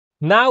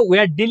Now we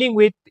are dealing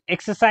with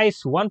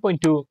exercise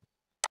 1.2,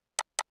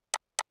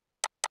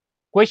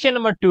 question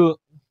number 2,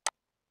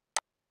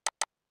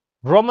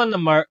 Roman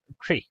number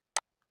 3,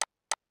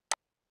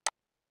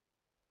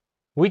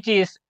 which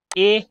is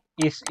A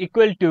is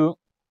equal to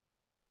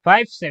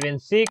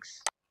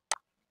 576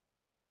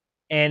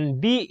 and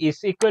B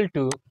is equal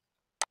to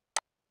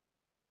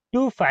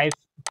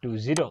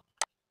 2520.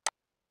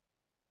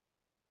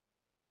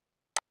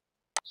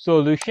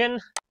 Solution: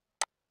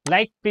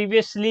 like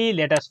previously,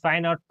 let us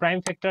find out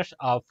prime factors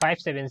of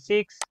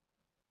 576.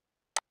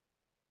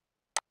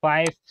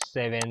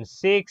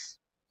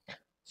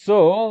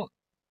 So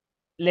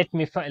let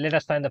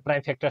us find the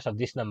prime factors of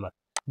this number.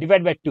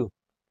 Divide by 2,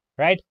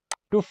 right?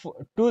 2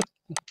 to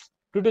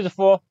the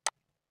 4,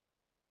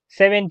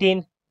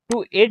 17,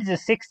 2 8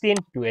 is 16,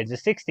 2 8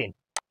 is 16.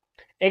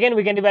 Again,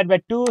 we can divide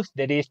by 2,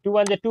 that is 2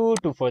 1 is 2,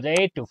 2 4 is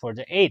 8, 2 4 is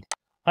 8.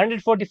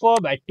 144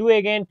 by 2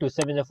 again, 2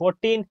 7 is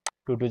 14,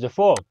 2 2 is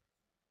 4.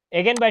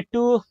 Again by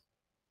 2,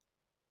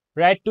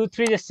 right? 2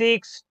 3 is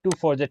 6, 2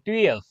 4 is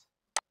 12,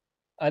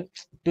 and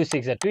 2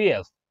 6 is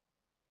 12.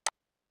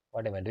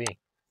 What am I doing?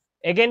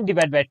 Again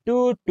divide by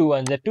 2, 2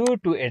 1 is 2,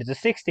 2 8 is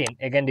 16.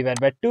 Again divide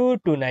by 2,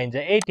 2 9 is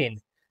 18.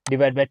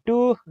 Divide by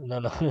 2, no,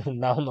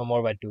 now no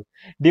more by 2.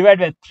 Divide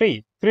by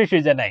 3, 3 3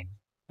 is 9.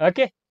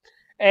 Okay,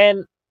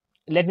 and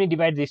let me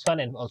divide this one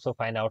and also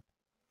find out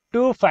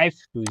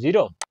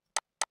 2520.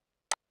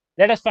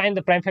 Let us find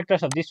the prime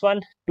factors of this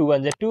one. 2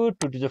 1 is 2,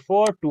 2 2 is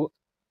 4, 2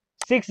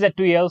 6 is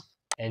 12,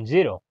 and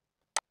 0.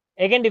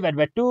 Again divide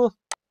by 2,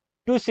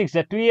 2 6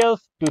 is 12,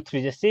 2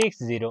 3 is 6,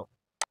 0.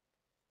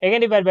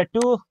 Again divide by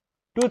 2,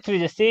 2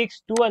 3 is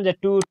 6, 2 1 is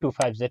 2, 2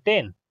 5 is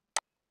 10.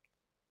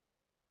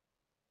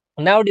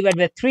 Now divide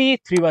by 3,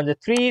 3 1 is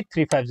 3,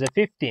 3 5 is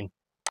 15.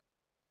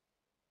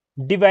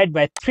 Divide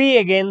by 3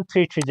 again,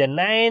 3 3 is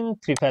 9,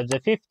 3 5 is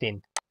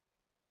 15.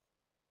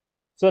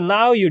 So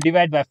now you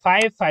divide by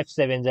 5, 5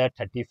 7 is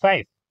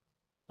 35.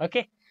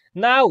 Okay,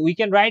 now we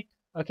can write,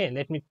 okay,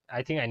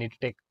 I think I need to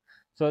take,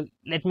 so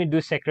let me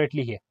do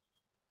separately here.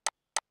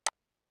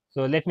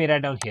 So let me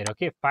write down here,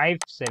 okay,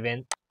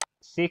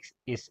 576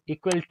 is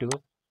equal to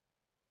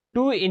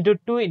 2 into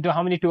 2 into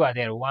how many 2 are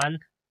there? 1.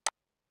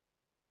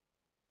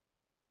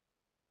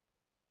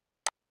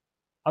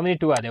 How many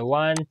 2 are there?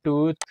 1,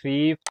 2,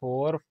 3,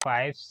 4,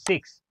 5,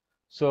 6.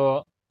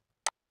 So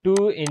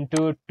 2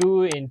 into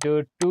 2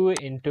 into 2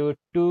 into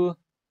 2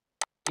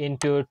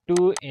 into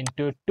 2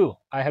 into 2.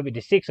 I have it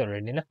is 6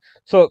 already, no?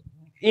 So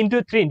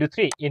into 3 into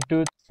 3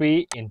 into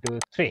 3 into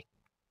 3.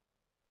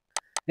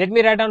 Let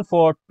me write down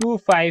for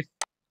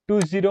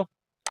 2520.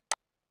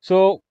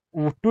 So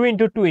 2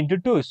 into 2 into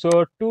 2.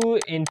 So 2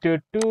 into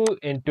 2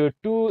 into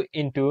 2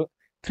 into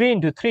 3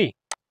 into 3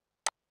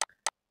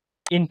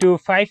 into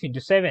 5 into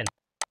 7.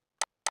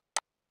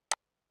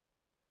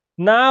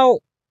 Now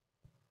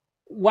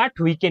what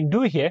we can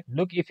do here,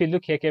 look, if you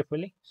look here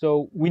carefully,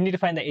 so we need to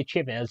find the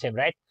HCF and LCM,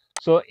 right?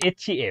 So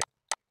HCF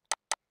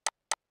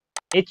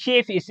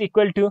is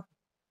equal to,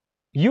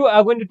 you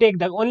are going to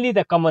take only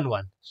the common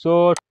one.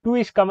 So 2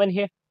 is common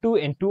here, 2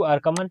 and 2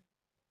 are common,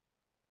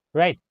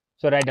 right?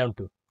 So write down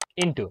 2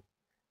 into,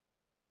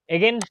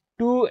 again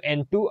 2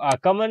 and 2 are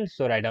common,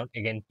 so write down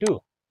again 2.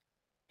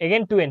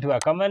 Again 2 and 2 are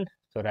common,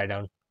 so write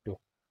down 2.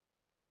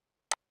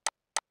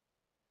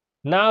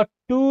 Now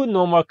 2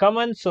 no more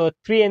common, so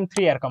 3 and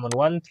 3 are common.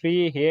 1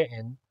 3 here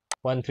and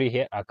 1 3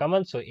 here are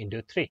common, so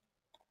into 3.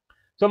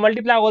 So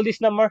multiply all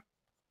this number.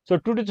 So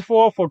 2 to the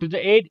 4, 4 to the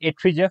 8, 8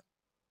 3 is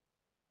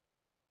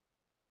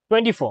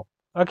 24.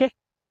 Okay.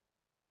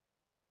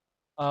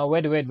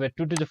 Wait.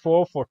 2 to the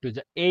 4, 4 to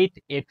the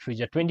 8, 8 3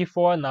 is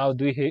 24. Now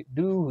do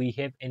we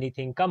have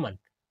anything common?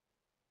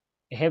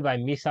 Have I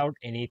missed out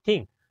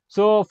anything?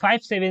 So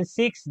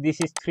 576,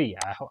 this is 3.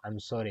 I'm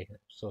sorry,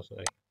 so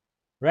sorry,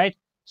 right?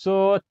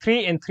 So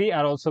 3 and 3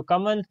 are also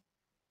common,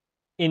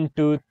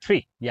 into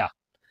 3. Yeah.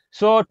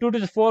 So 2 to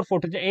the 4, 4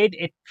 to the 8,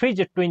 8 3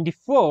 is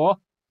 24.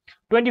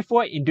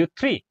 24 into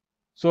 3.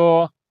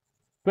 So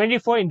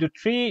 24 into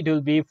 3, it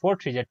will be 4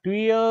 3 is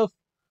 12.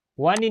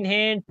 1 in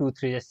hand, 2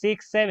 3 is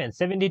 6, 7,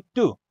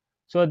 72.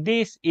 So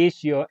this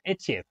is your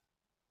HCF.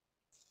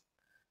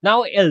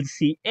 Now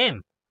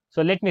LCM.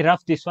 So let me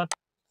rough this one.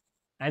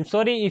 I'm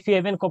sorry if you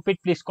haven't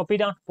copied, please copy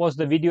down, pause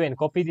the video and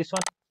copy this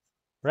one.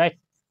 Right.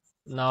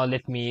 Now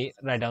let me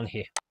write down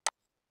here.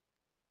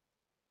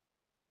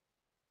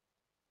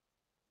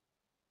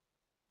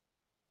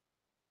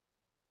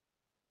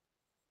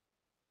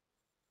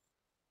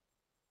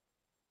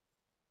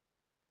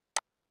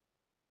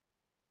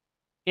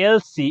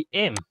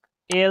 LCM.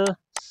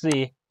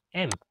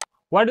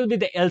 What will be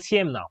the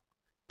LCM now?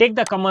 Take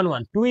the common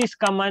one. 2 is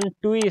common,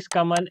 2 is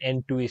common,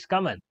 and 2 is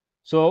common.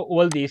 So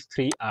all these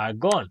 3 are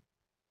gone.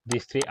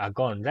 These 3 are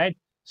gone, right?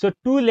 So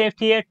 2 left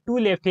here, 2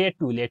 left here,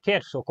 2 left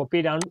here. So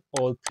copy down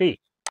all 3.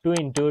 2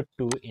 into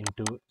 2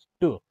 into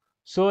 2.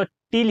 So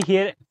till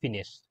here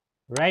finish,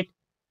 right?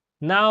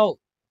 Now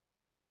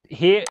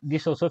here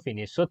this also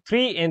finished. So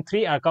 3 and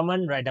 3 are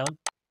common, write down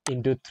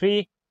into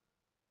 3.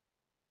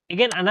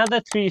 Again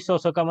another 3 is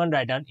also common,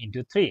 write down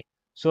into 3.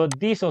 So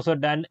this also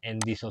done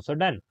and this also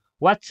done.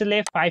 What's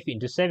left? 5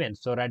 into 7.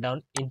 So write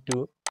down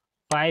into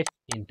 5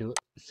 into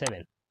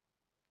 7.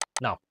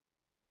 Now,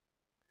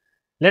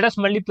 let us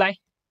multiply.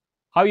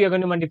 How you are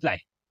going to multiply?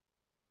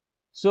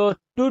 So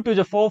 2 to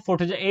the 4, 4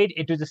 to the 8,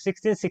 8 to the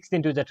 16,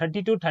 16 to the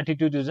 32,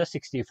 32 to the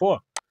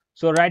 64.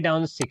 So write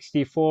down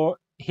 64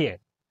 here.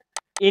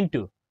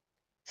 Into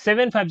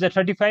 7 5 is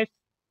 35,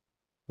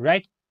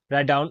 right?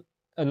 Write down,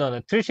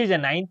 no, 3 3 is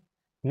 9,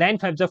 9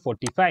 5 is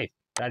 45,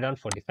 write down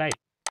 45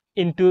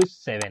 into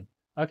 7.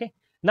 Okay.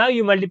 Now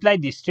you multiply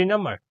these three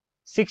numbers.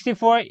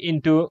 64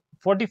 into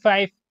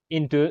 45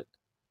 into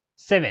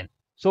 7.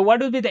 So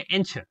what will be the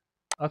answer?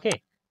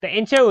 Okay. The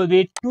answer will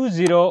be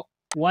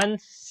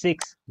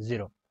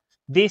 20160.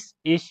 This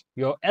is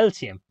your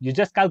LCM. You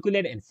just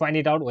calculate and find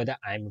it out whether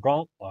I'm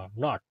wrong or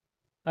not.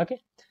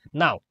 Okay.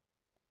 Now,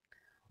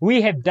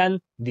 we have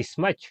done this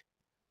much.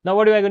 Now,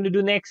 what are we going to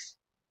do next?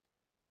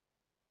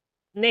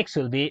 Next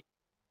will be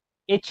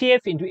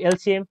HCF into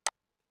LCM.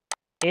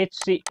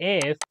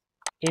 HCF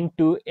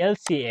into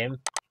LCM.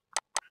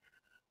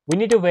 We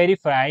need to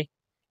verify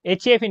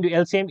HCF into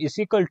LCM is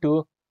equal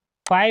to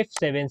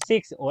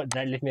 576, or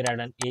let me write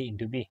down A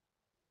into B.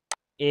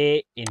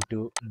 A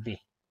into B.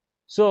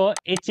 So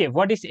HCF,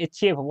 what is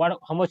HCF?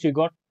 How much we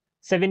got?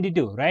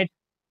 72, right?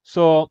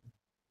 So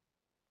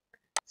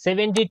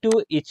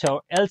 72 is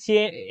our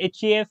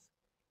HCF.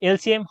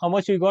 LCM, how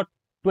much we got?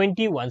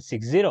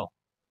 2160.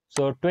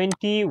 So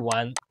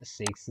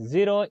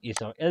 2160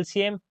 is our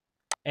LCM.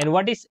 And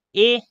what is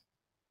A?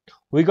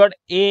 We got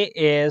A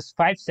is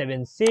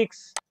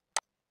 576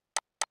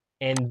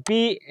 and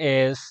B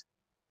is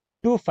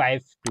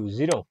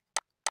 2520.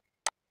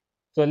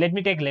 So let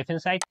me take left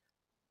hand side.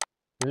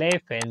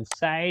 Left hand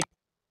side.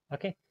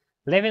 Okay.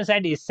 Left hand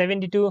side is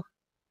 72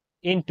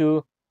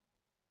 into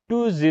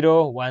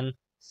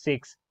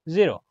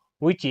 20160,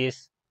 which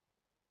is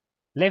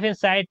left hand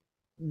side.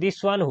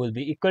 This one will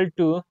be equal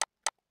to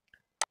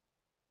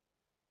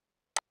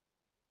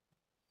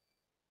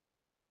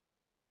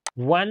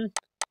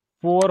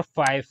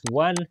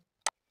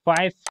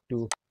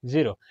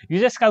 1451520. You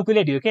just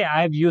calculate it. Okay,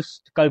 I have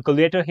used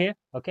calculator here.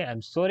 Okay,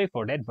 I'm sorry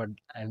for that, but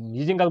I'm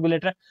using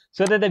calculator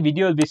so that the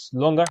video will be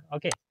longer.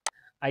 Okay,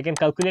 I can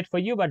calculate for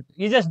you, but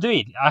you just do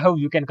it. I hope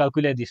you can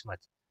calculate this much.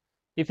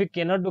 If you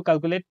cannot do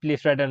calculate,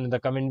 please write down in the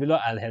comment below.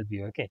 I'll help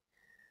you. Okay,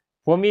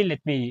 for me,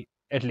 let me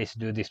at least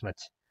do this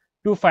much.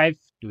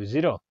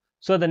 2520.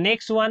 So the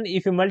next one,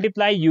 if you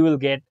multiply, you will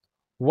get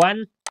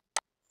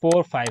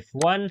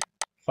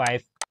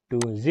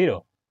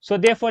 1451520. So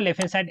therefore, left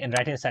hand side and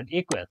right hand side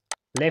equal.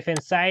 Left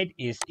hand side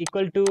is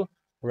equal to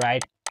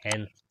right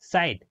hand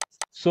side.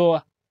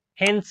 So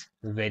hence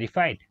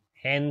verified.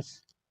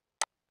 Hence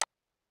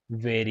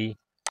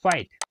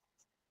verified.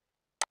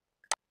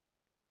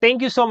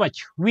 Thank you so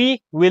much.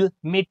 We will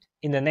meet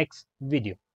in the next video.